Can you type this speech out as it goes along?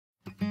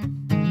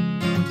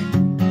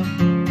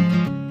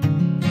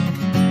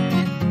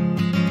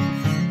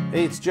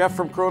Hey, it's Jeff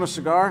from Corona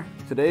Cigar.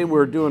 Today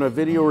we're doing a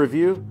video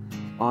review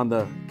on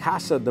the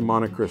Casa de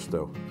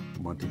Montecristo.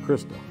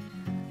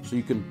 So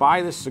you can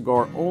buy this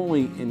cigar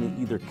only in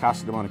either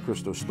Casa de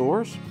Montecristo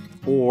stores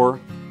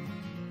or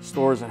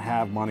stores that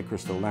have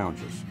Montecristo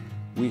lounges.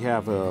 We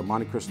have a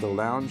Montecristo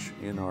lounge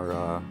in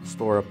our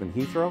store up in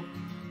Heathrow,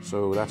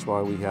 so that's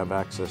why we have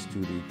access to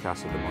the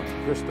Casa de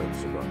Montecristo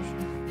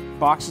cigars.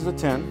 Boxes of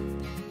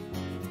 10,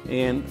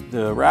 and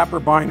the wrapper,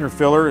 binder,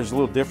 filler is a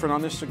little different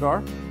on this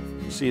cigar.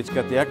 You see it's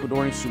got the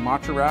Ecuadorian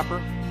Sumatra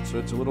wrapper, so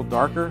it's a little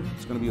darker.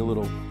 It's going to be a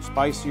little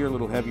spicier, a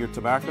little heavier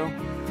tobacco.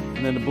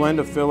 And then the blend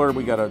of filler,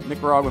 we got a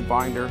Nicaraguan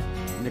binder,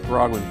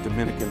 Nicaraguan and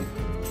Dominican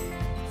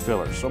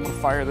filler. So I'm going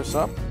to fire this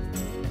up.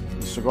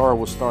 The cigar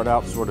will start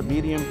out sort of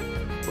medium,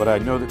 but I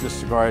know that this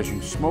cigar, as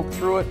you smoke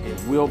through it,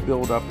 it will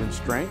build up in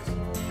strength.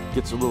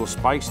 Gets a little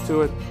spice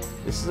to it.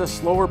 This is a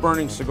slower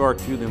burning cigar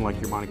too than like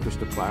your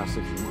Montecristo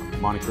Classics, your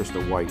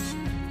Montecristo Whites,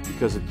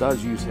 because it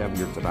does use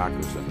heavier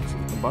tobaccos in it. So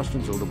the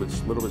combustion's a little bit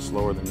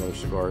slower than the other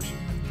cigars.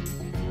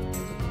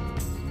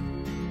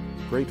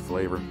 Great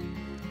flavor.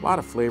 A lot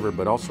of flavor,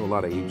 but also a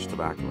lot of aged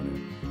tobacco in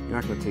it.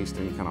 You're not going to taste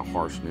any kind of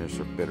harshness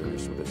or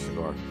bitterness with this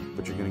cigar,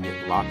 but you're going to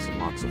get lots and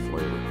lots of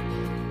flavor.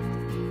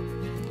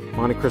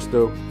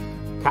 Montecristo,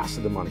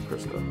 Casa de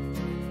Montecristo.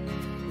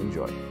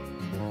 Enjoy.